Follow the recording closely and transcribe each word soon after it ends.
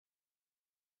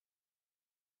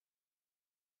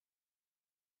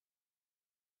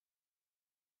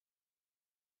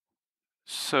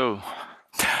So,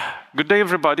 good day,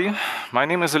 everybody. My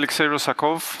name is Alexey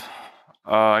Rusakov.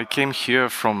 I came here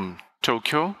from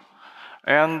Tokyo,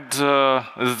 and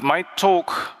my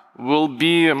talk will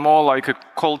be more like a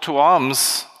call to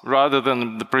arms rather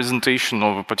than the presentation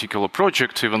of a particular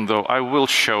project, even though I will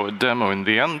show a demo in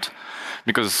the end,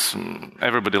 because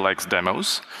everybody likes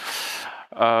demos.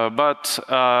 But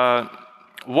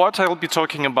what I'll be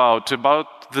talking about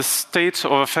the state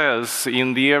of affairs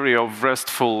in the area of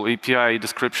RESTful API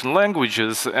Description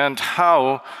Languages and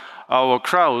how our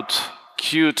crowd,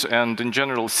 Qt, and in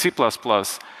general C++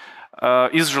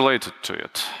 is related to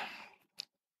it.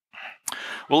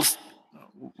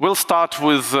 We'll start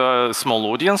with a small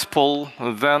audience poll,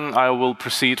 then I will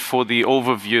proceed for the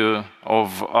overview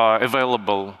of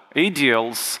available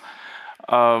ADLs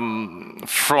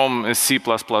from a C++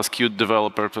 Qt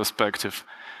developer perspective.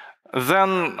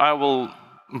 Then I will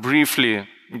briefly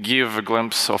give a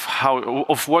glimpse of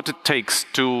what it takes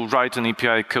to write an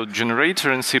API code generator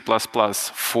in C++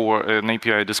 for an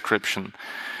API description,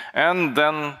 and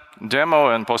then demo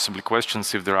and possibly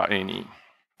questions if there are any.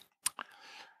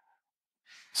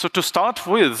 So to start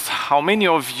with, how many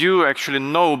of you actually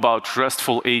know about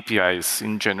RESTful APIs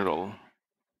in general?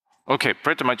 Okay,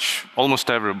 pretty much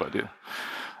almost everybody.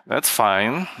 That's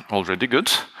fine, already good.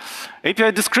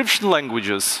 API description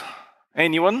languages,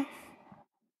 anyone?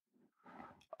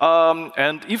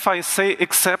 And if I say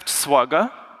except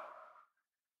Swagger,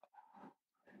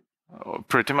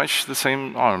 pretty much the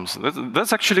same arms.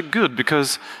 That's actually good,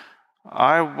 because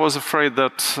I was afraid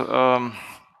that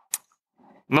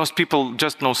most people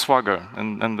just know Swagger,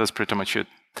 and that's pretty much it.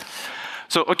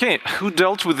 So, okay, who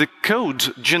dealt with the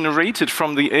code generated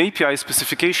from the API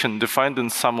specification defined in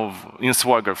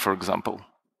Swagger, for example?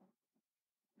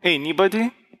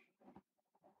 Anybody?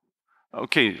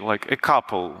 Okay, like a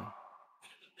couple.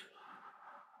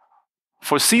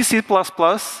 For C, C++,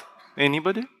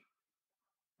 anybody?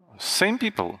 Same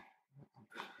people.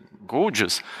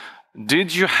 Gorgeous.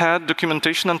 Did you have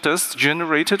documentation and tests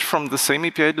generated from the same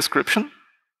API description?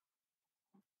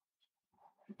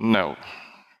 No.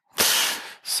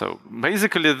 So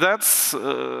basically, that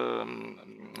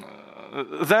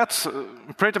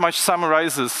pretty much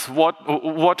summarizes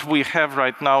what we have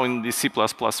right now in the C++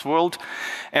 world,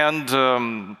 and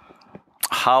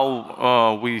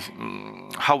how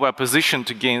we're positioned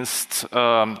against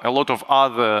a lot of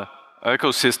other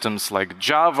ecosystems like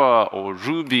Java or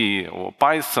Ruby or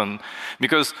Python,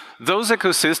 because those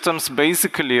ecosystems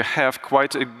basically have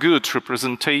quite a good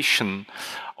representation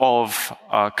of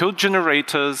code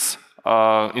generators,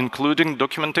 including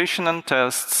documentation and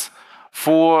tests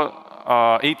for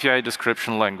API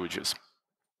description languages.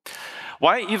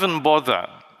 Why even bother?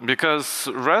 Because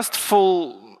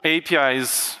RESTful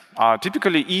APIs are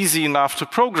typically easy enough to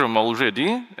program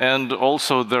already, and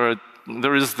also there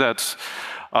is that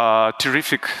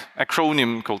terrific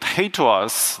acronym called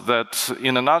HATOAS that,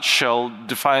 in a nutshell,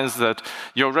 defines that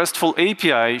your RESTful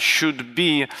API should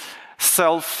be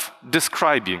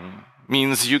self-describing.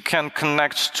 Means you can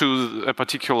connect to a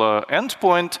particular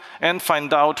endpoint and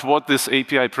find out what this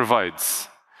API provides,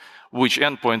 which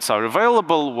endpoints are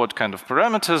available, what kind of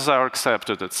parameters are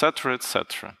accepted, etc.,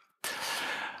 etc.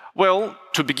 Well,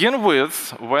 to begin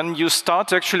with, when you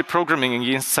start actually programming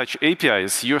against such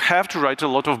APIs, you have to write a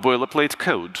lot of boilerplate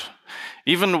code.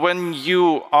 Even when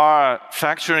you are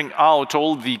factoring out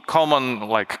all the common,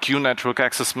 like Q network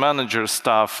access manager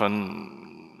stuff and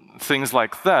things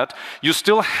like that, you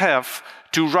still have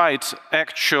to write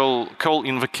actual call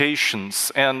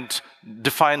invocations and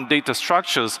define data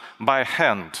structures by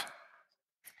hand.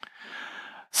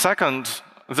 Second,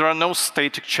 there are no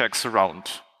static checks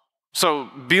around. So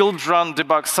build, run,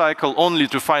 debug cycle only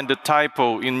to find a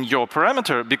typo in your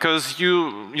parameter because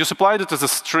you supplied it as a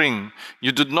string.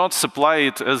 You did not supply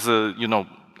it as a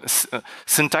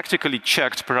syntactically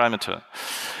checked parameter.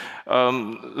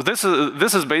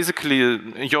 This is basically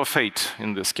your fate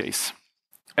in this case.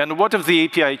 And what if the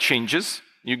API changes?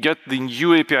 You get the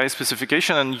new API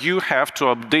specification and you have to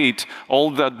update all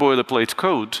that boilerplate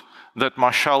code that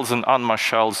marshals and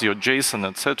unmarshals your JSON,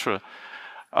 etc.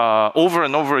 Over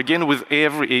and over again with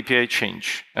every API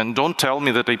change. And don't tell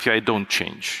me that API don't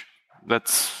change.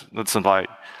 That's a lie.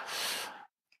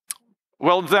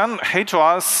 Well, then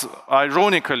HATOAS,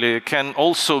 ironically, can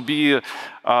also be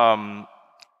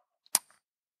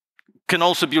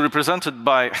represented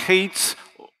by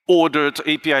hate-ordered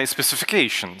API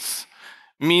specifications,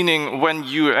 meaning when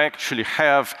you actually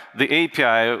have the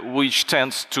API which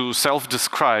tends to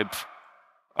self-describe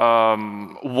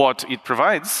what it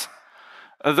provides,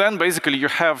 then basically you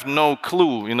have no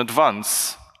clue in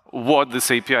advance what this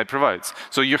API provides.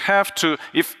 So you have to,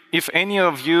 if any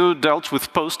of you dealt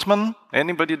with Postman,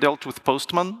 anybody dealt with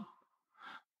Postman?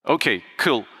 Okay,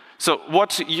 cool. So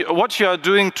what you are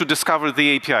doing to discover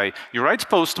the API, you write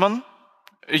Postman,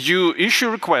 you issue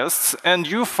requests, and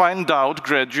you find out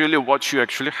gradually what you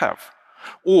actually have.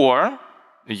 Or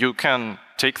you can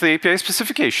take the API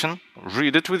specification,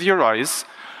 read it with your eyes,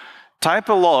 type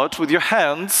a lot with your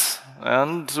hands,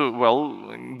 and,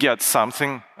 well, get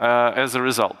something as a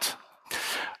result.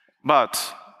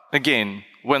 But, again,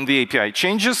 when the API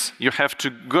changes, you have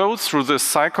to go through this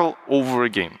cycle over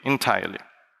again, entirely.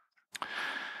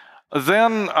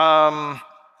 Then,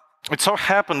 it so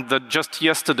happened that just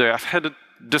yesterday I've had a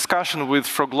discussion with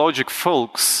FrogLogic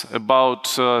folks about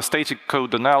static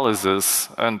code analysis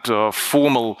and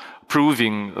formal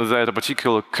proving that a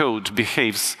particular code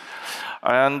behaves.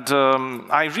 And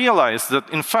I realized that,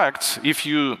 in fact, if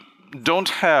you don't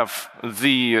have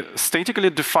the statically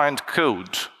defined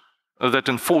code that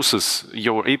enforces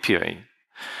your API,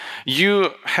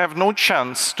 you have no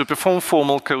chance to perform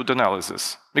formal code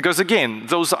analysis. Because again,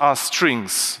 those are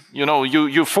strings. You know,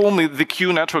 you form the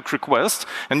queue network request,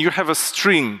 and you have a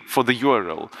string for the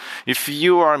URL. If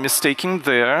you are mistaken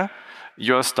there,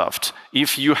 you are stuffed.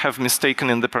 If you have mistaken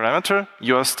in the parameter,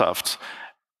 you are stuffed.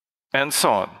 And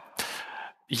so on.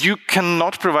 You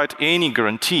cannot provide any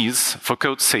guarantees for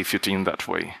code safety in that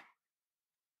way.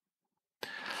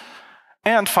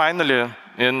 And finally,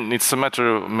 and it's a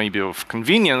matter maybe of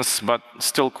convenience, but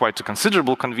still quite a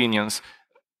considerable convenience,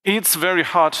 it's very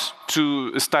hard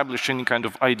to establish any kind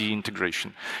of IDE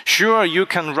integration. Sure, you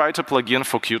can write a plugin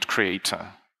for Qt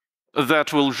Creator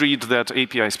that will read that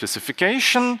API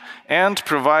specification and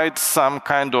provide some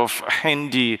kind of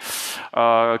handy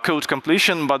code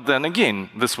completion, but then again,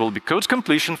 this will be code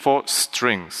completion for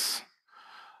strings,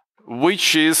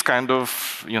 which is kind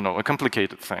of, you know, a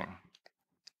complicated thing.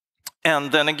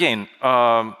 And then again,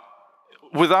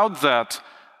 without that,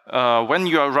 when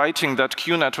you are writing that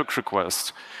queue network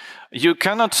request, you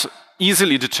cannot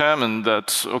easily determine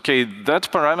that, okay,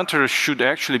 that parameter should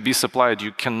actually be supplied.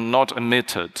 You cannot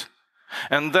omit it.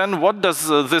 And then what does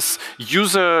this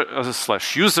user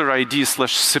 /user ID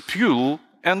 /sepule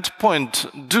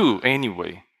endpoint do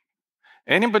anyway?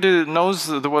 Anybody knows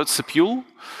the word sepule?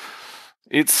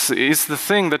 It's the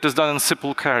thing that is done in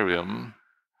sepulcharium.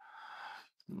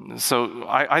 So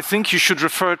I think you should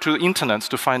refer to the internet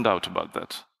to find out about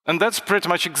that. And that's pretty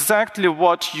much exactly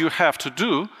what you have to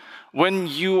do when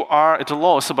you are at a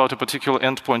loss about a particular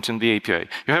endpoint in the API.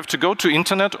 You have to go to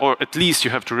internet, or at least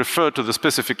you have to refer to the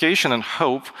specification and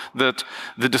hope that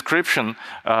the description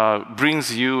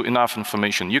brings you enough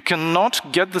information. You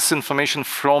cannot get this information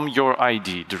from your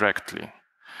ID directly.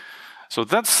 So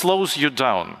that slows you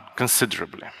down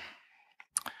considerably.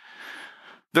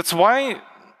 That's why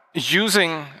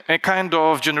using a kind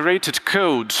of generated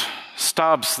code,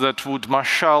 stubs that would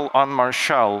marshal,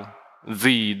 unmarshal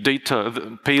the data,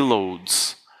 the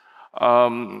payloads,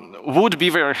 would be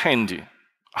very handy.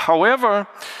 However,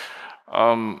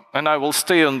 and I will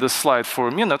stay on this slide for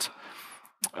a minute,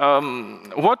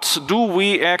 what do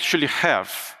we actually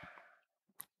have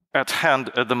at hand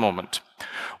at the moment?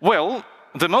 Well,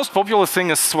 the most popular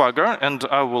thing is Swagger, and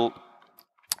I will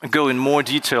go in more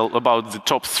detail about the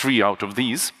top 3 out of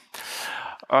these.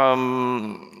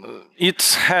 It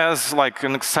has like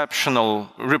an exceptional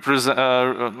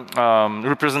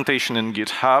representation in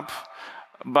GitHub,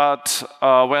 but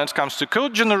when it comes to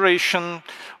code generation,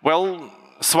 well,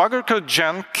 Swagger Code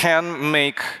Gen can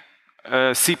make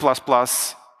C++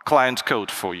 client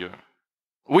code for you,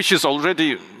 which is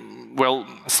already, well,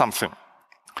 something.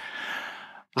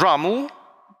 RAML,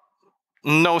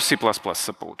 no C++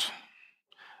 support.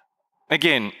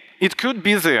 Again, it could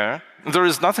be there. There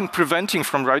is nothing preventing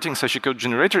from writing such a code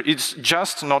generator. It's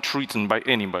just not written by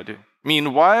anybody.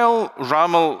 Meanwhile,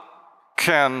 RAML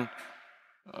can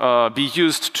be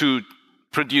used to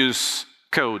produce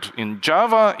code in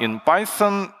Java, in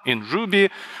Python, in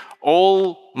Ruby,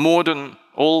 all modern,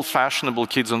 all fashionable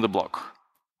kids on the block.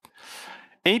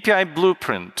 API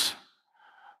Blueprint,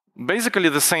 basically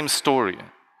the same story.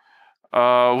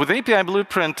 With API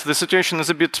Blueprint, the situation is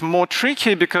a bit more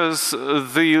tricky because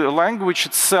the language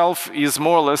itself is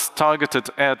more or less targeted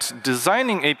at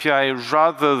designing API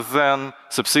rather than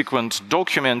subsequent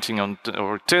documenting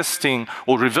or testing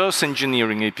or reverse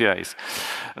engineering APIs.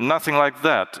 Nothing like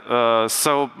that.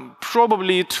 So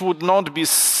probably it would not be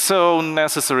so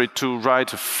necessary to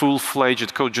write a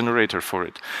full-fledged code generator for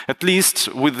it, at least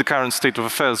with the current state of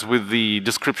affairs with the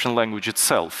description language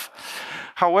itself.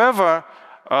 However,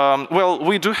 well,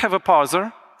 we do have a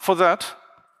parser for that.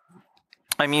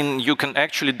 I mean, you can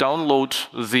actually download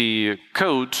the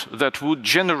code that would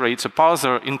generate a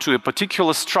parser into a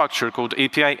particular structure called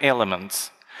API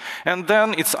elements. And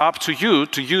then it's up to you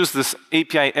to use this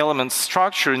API element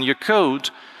structure in your code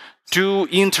to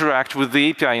interact with the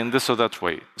API in this or that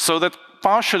way. So that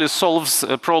partially solves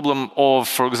a problem of,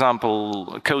 for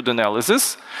example, code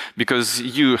analysis, because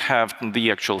you have the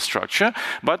actual structure,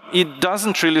 but it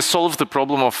doesn't really solve the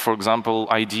problem of, for example,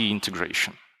 IDE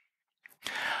integration.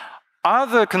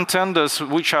 Other contenders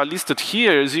which are listed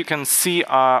here, as you can see,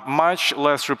 are much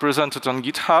less represented on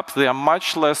GitHub. They are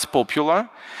much less popular.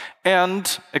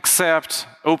 And except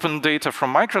open data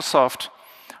from Microsoft,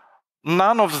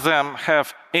 none of them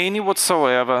have any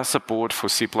whatsoever support for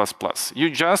C++.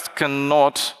 You just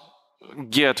cannot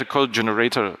get a code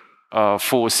generator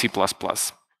for C++.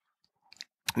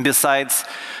 Besides,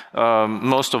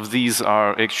 most of these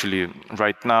are actually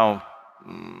right now,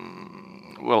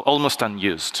 well, almost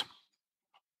unused.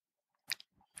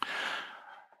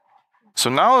 So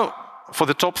now for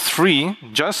the top 3,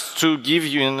 just to give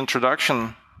you an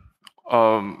introduction,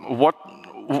 what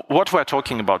we're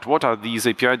talking about, what are these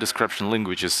API description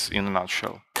languages in a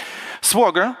nutshell.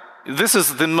 Swagger, this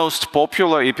is the most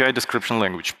popular API description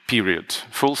language, period,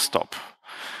 full stop.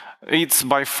 It's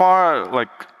by far like,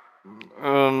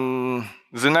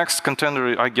 the next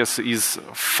contender, I guess, is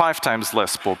 5 times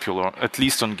less popular, at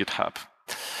least on GitHub.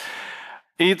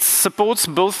 It supports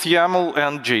both YAML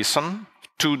and JSON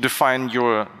to define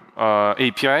your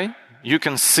API. You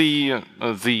can see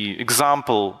the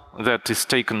example that is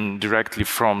taken directly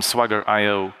from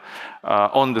Swagger.io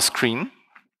on the screen.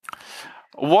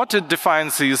 What it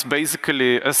defines is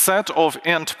basically a set of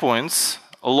endpoints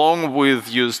along with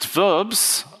used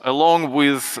verbs, along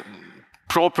with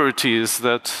properties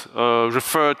that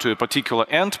refer to a particular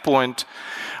endpoint,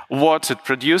 what it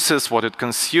produces, what it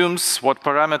consumes, what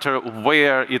parameter,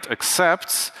 where it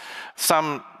accepts,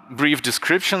 some brief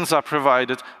descriptions are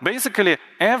provided. Basically,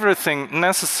 everything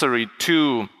necessary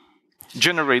to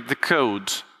generate the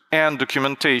code and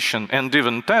documentation and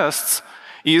even tests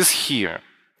is here.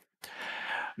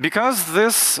 Because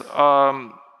this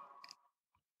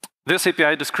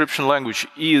API description language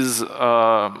is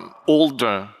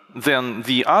older than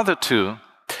the other 2,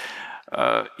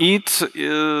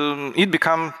 it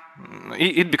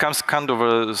becomes kind of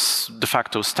a de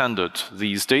facto standard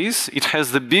these days. It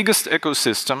has the biggest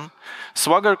ecosystem.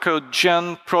 Swagger Code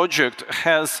Gen project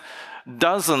has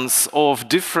dozens of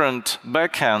different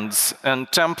backends and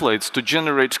templates to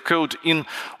generate code in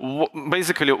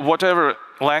basically whatever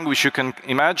language you can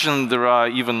imagine. There are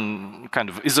even kind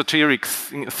of esoteric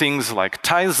things like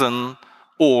Tizen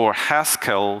or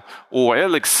Haskell or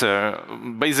Elixir,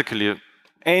 basically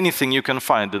anything you can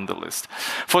find in the list.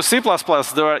 For C++,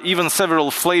 there are even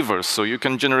several flavors. So you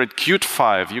can generate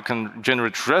Qt5, you can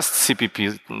generate REST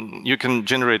CPP, you can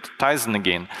generate Tizen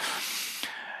again.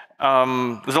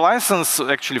 The license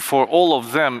actually for all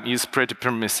of them is pretty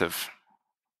permissive.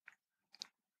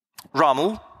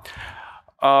 RAML.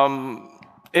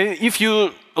 If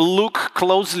you look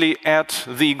closely at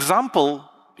the example,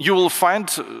 you will find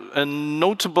a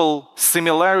notable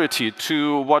similarity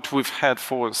to what we've had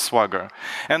for Swagger.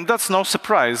 And that's no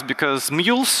surprise, because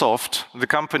MuleSoft, the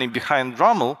company behind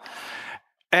RAML,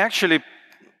 actually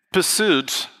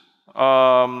pursued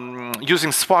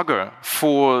using Swagger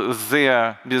for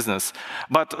their business.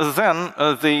 But then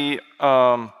they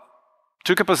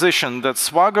took a position that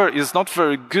Swagger is not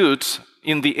very good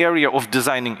in the area of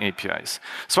designing APIs.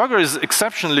 Swagger is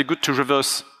exceptionally good to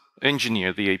reverse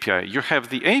engineer the API. You have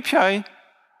the API,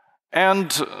 and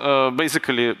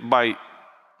basically by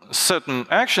certain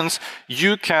actions,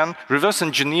 you can reverse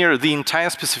engineer the entire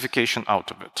specification out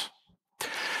of it.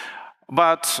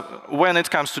 But when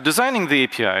it comes to designing the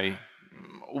API,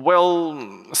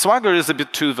 well, Swagger is a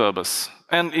bit too verbose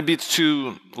and a bit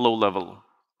too low level.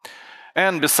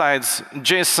 And besides,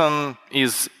 JSON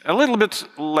is a little bit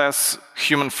less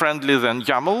human-friendly than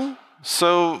YAML,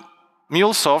 so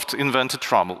MuleSoft invented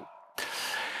RAML.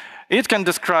 It can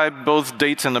describe both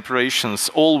data and operations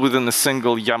all within a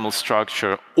single YAML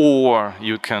structure, or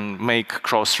you can make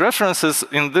cross-references.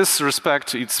 In this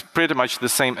respect, it's pretty much the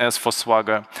same as for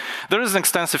Swagger. There is an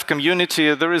extensive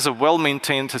community, there is a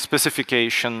well-maintained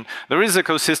specification, there is an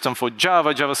ecosystem for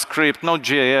Java, JavaScript,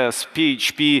 Node.js,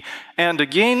 PHP, and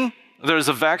again, there is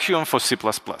a vacuum for C++.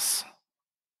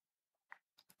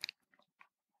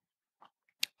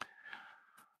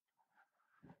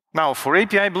 Now, for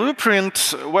API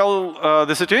Blueprint, well,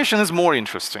 the situation is more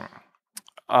interesting.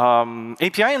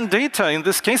 API and data, in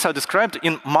this case, are described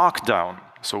in Markdown.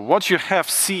 So what you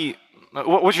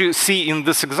see in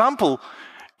this example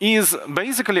is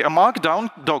basically a Markdown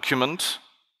document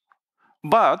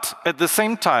But at the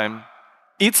same time,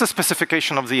 it's a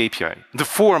specification of the API, the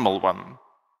formal one.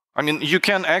 I mean, you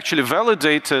can actually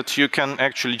validate it, you can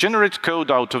actually generate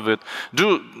code out of it,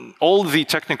 do all the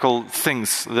technical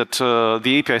things that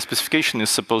the API specification is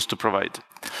supposed to provide.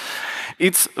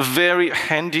 It's very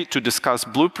handy to discuss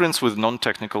blueprints with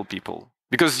non-technical people,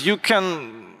 because you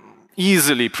can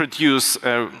easily produce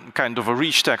a kind of a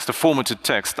rich text, a formatted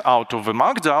text out of a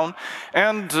markdown,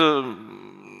 and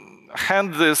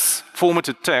hand this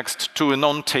formatted text to a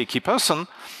non-techie person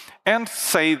and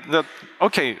say that,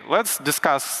 okay, let's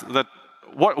discuss that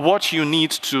what you need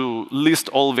to list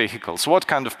all vehicles, what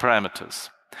kind of parameters.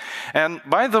 And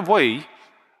by the way,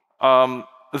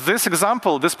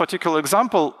 this particular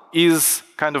example is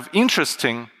kind of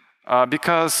interesting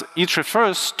because it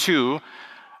refers to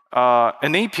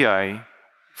an API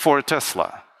for a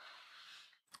Tesla.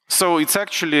 So it's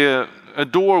actually a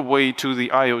doorway to the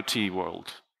IoT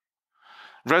world.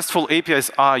 RESTful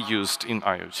APIs are used in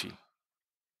IoT.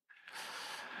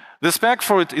 The spec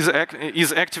for it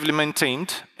is actively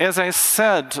maintained. As I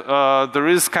said, there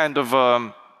is kind of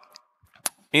an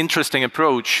interesting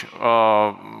approach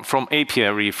from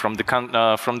API, from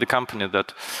the company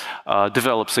that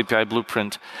develops API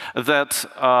Blueprint, that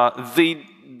they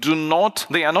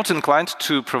are not inclined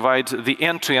to provide the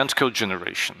end-to-end code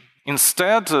generation.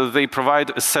 Instead, they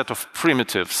provide a set of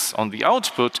primitives on the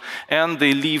output, and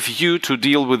they leave you to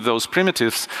deal with those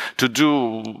primitives to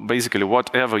do basically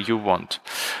whatever you want.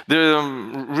 The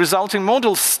resulting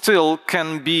model still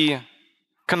can be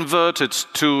converted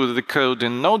to the code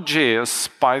in Node.js,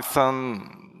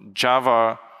 Python,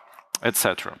 Java,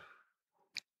 etc.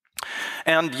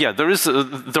 And yeah,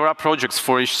 there are projects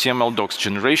for HTML docs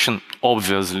generation,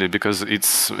 obviously, because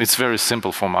it's very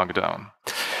simple for Markdown.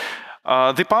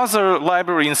 The parser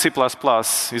library in C++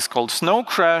 is called Snow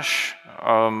Crash.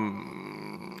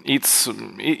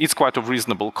 It's quite of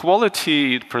reasonable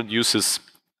quality. It produces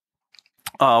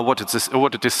what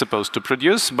it is supposed to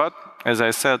produce, but as I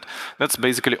said, that's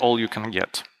basically all you can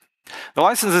get. The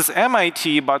license is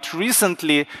MIT, but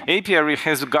recently API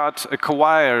has got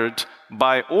acquired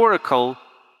by Oracle,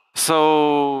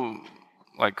 so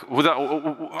like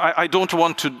I don't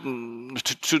want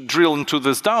to drill into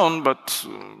this down, but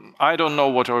I don't know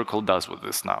what Oracle does with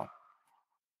this now.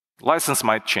 License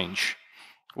might change.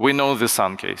 We know the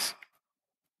Sun case.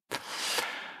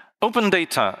 Open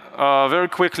data, very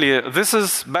quickly, this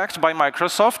is backed by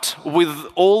Microsoft with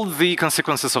all the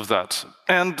consequences of that.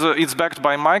 And it's backed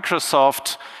by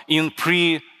Microsoft in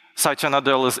pre-Satya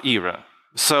Nadella's era.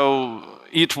 So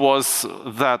it was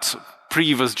that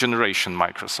previous generation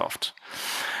Microsoft.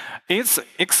 It's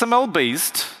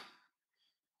XML-based.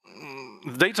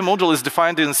 The data model is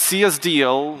defined in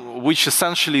CSDL, which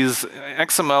essentially is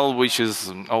XML, which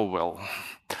is, oh well.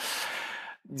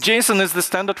 JSON is the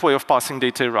standard way of passing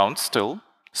data around still.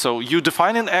 So you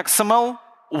define in XML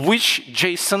which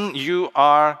JSON you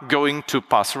are going to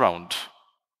pass around.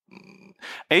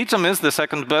 Atom is the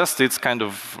second best. It's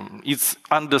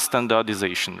under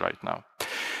standardization right now.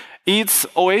 It's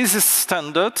Oasis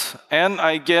standard, and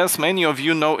I guess many of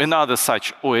you know another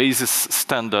such Oasis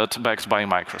standard backed by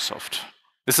Microsoft.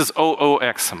 This is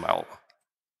OOXML.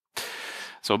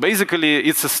 So basically,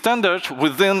 it's a standard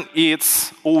within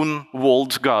its own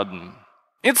walled garden.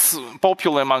 It's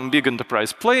popular among big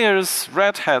enterprise players.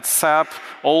 Red Hat, SAP,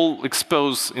 all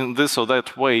expose in this or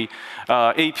that way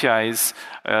APIs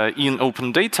in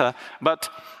open data, but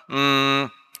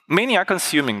many are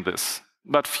consuming this,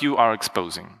 but few are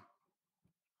exposing.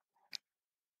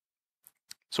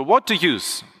 So what to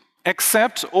use?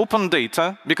 Accept open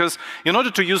data, because in order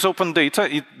to use open data,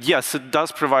 yes, it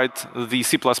does provide the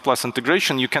C++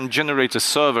 integration. You can generate a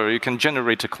server, you can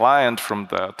generate a client from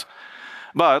that.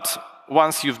 But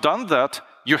once you've done that,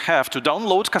 you have to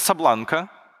download Casablanca.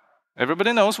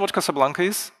 Everybody knows what Casablanca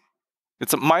is?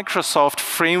 It's a Microsoft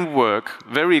framework,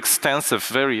 very extensive,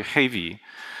 very heavy,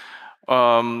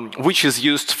 which is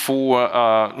used for,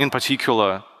 in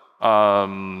particular,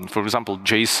 for example,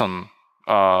 JSON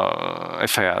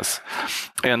affairs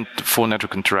and for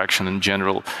network interaction in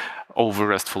general over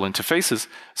RESTful interfaces.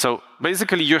 So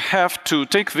basically, you have to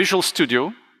take Visual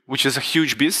Studio, which is a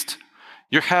huge beast.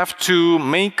 You have to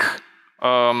make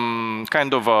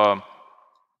kind of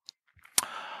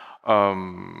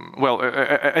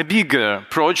a bigger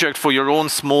project for your own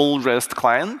small REST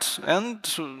client, and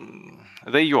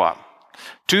there you are.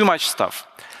 Too much stuff.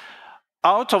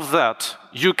 Out of that,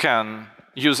 you can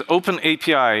use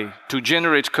OpenAPI to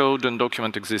generate code and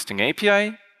document existing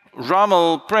API.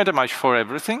 RAML pretty much for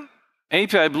everything.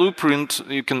 API Blueprint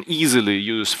you can easily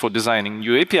use for designing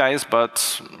new APIs,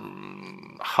 but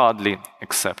hardly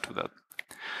accept that.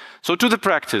 So to the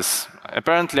practice.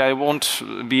 Apparently, I won't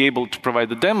be able to provide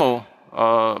the demo,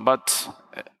 but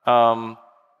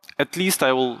at least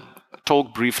I will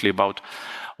talk briefly about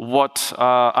what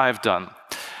I've done.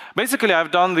 Basically,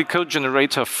 I've done the code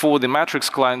generator for the Matrix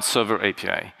client-server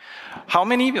API. How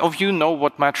many of you know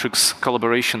what Matrix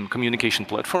collaboration communication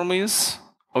platform is?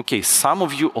 Okay, some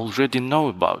of you already know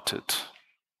about it.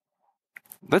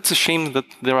 That's a shame that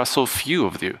there are so few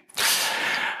of you.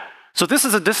 So this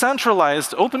is a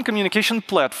decentralized open communication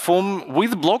platform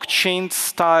with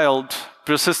blockchain-styled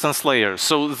persistence layer.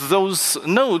 So those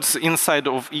nodes inside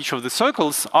of each of the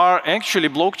circles are actually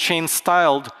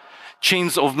blockchain-styled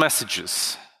chains of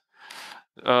messages.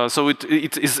 So it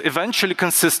is eventually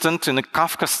consistent in a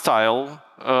Kafka-style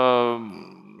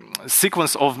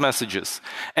sequence of messages.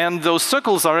 And those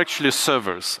circles are actually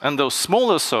servers, and those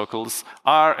smaller circles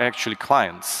are actually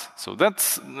clients. So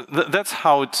that's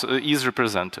how it is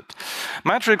represented.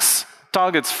 Matrix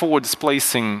targets for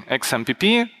displacing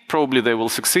XMPP. Probably they will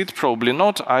succeed, probably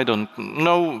not. I don't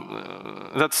know.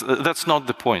 That's not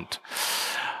the point.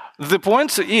 The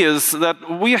point is that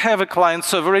we have a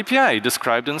client-server API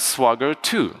described in Swagger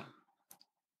 2.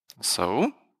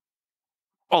 So,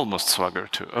 almost Swagger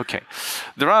 2, okay.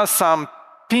 There are some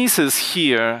pieces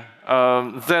here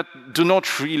that do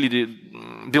not really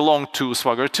belong to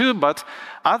Swagger 2, but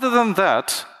other than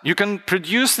that, you can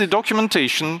produce the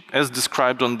documentation, as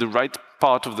described on the right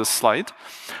part of the slide,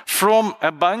 from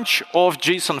a bunch of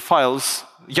JSON files,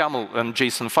 YAML and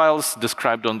JSON files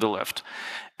described on the left.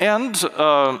 And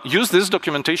use this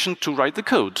documentation to write the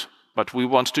code, but we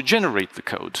want to generate the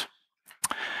code.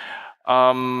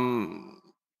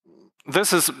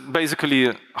 This is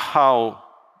basically how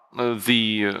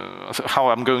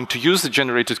I'm going to use the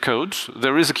generated code.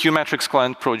 There is a QMatrix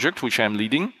client project, which I'm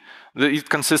leading. It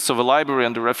consists of a library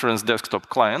and a reference desktop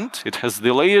client. It has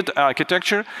the layered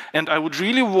architecture, and I would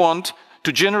really want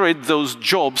to generate those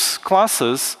jobs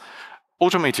classes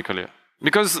automatically,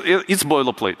 because it's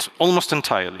boilerplate, almost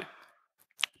entirely.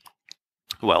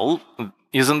 Well,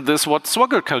 isn't this what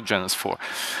Swagger CodeGen is for?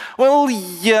 Well,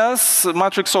 yes,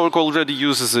 Matrix.org already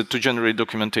uses it to generate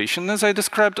documentation, as I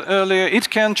described earlier. It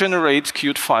can generate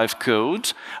Qt5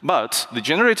 code, but the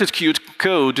generated Qt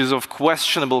code is of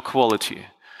questionable quality.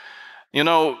 You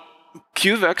know,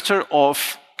 Q vector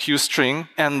of Q string,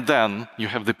 and then you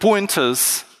have the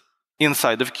pointers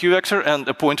inside of Q vector and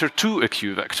a pointer to a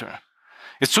Q vector.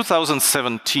 It's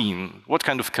 2017. What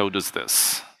kind of code is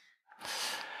this?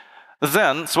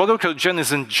 Then, Swagger CodeGen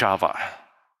is in Java.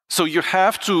 So you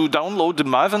have to download the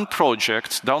Maven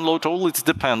project, download all its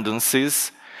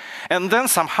dependencies, and then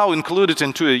somehow include it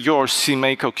into your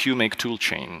CMake or QMake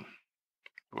toolchain.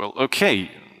 Well,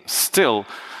 okay, still,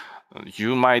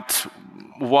 you might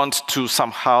want to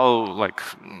somehow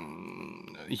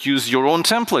use your own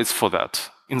templates for that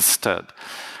instead.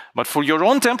 But for your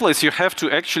own templates, you have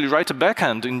to actually write a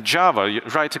backend in Java,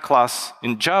 write a class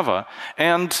in Java,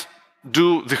 and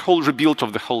do the whole rebuild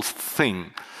of the whole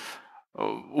thing,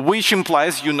 which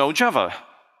implies you know Java.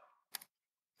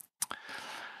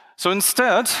 So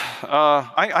instead,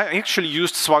 I actually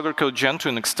used Swagger CodeGen to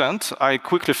an extent. I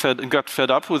quickly got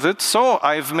fed up with it, so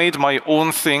I've made my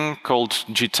own thing called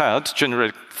GTAD,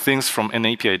 generate things from an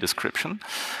API description.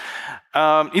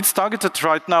 It's targeted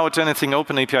right now at anything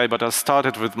OpenAPI, but I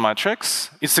started with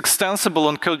Matrix. It's extensible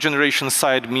on code generation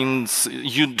side, means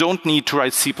you don't need to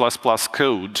write C++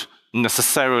 code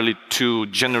necessarily to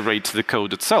generate the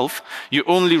code itself. You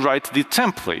only write the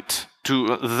template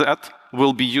that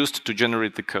will be used to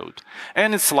generate the code.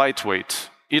 And it's lightweight.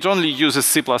 It only uses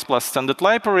C++ standard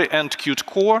library and Qt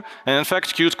core, and in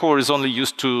fact, Qt core is only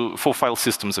used for file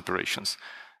systems operations.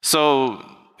 So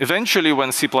eventually,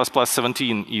 when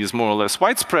C++17 is more or less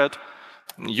widespread,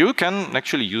 you can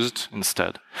actually use it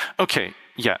instead. Okay,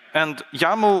 yeah, and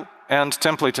YAML and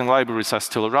templating libraries are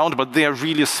still around, but they are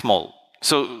really small.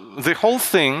 So the whole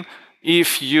thing,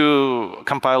 if you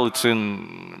compile it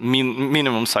in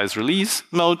minimum size release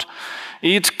mode,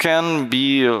 it can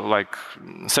be like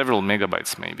several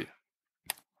megabytes maybe.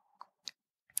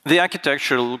 The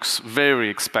architecture looks very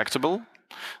expectable.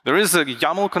 There is a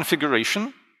YAML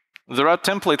configuration. There are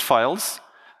template files.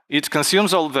 It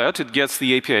consumes all that. It gets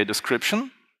the API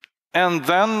description. And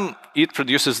then it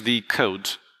produces the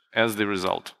code as the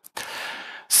result.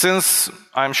 Since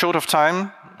I'm short of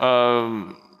time,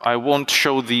 I won't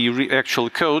show the actual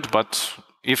code, but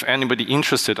if anybody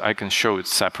interested, I can show it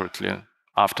separately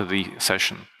after the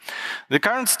session. The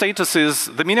current status is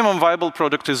the minimum viable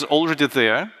product is already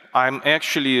there, I'm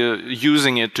actually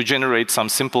using it to generate some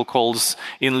simple calls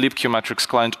in libqmatrix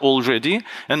client already,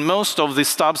 and most of these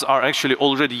stubs are actually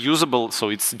already usable, so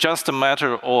it's just a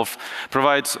matter of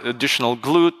provide additional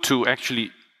glue to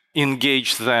actually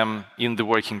engage them in the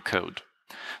working code.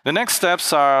 The next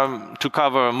steps are to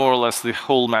cover more or less the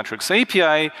whole matrix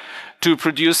API, to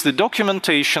produce the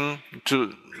documentation.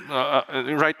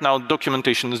 Right now,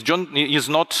 documentation is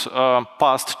not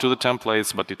passed to the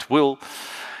templates, but it will.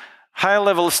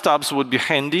 High-level stubs would be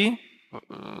handy,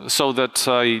 so that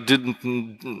I didn't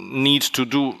need to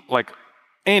do like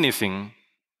anything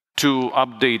to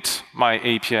update my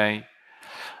API.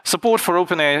 Support for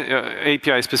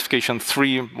OpenAPI specification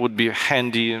 3 would be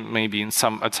handy, maybe at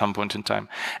some point in time.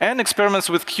 And experiments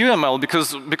with QML,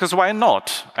 because why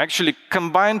not? Actually,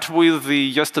 combined with the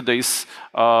yesterday's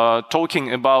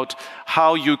talking about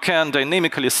how you can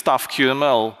dynamically stuff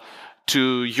QML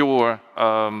to your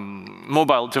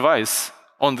mobile device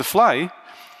on the fly,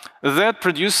 that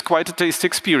produces quite a tasty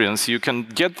experience. You can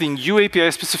get the new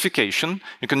API specification,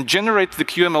 you can generate the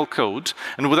QML code,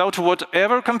 and without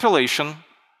whatever compilation,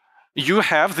 you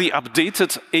have the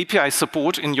updated API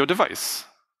support in your device.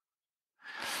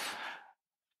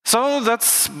 So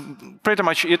that's pretty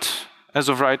much it as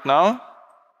of right now.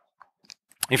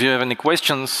 If you have any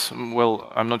questions,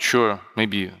 well, I'm not sure,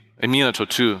 maybe a minute or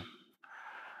two.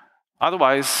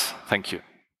 Otherwise, thank you.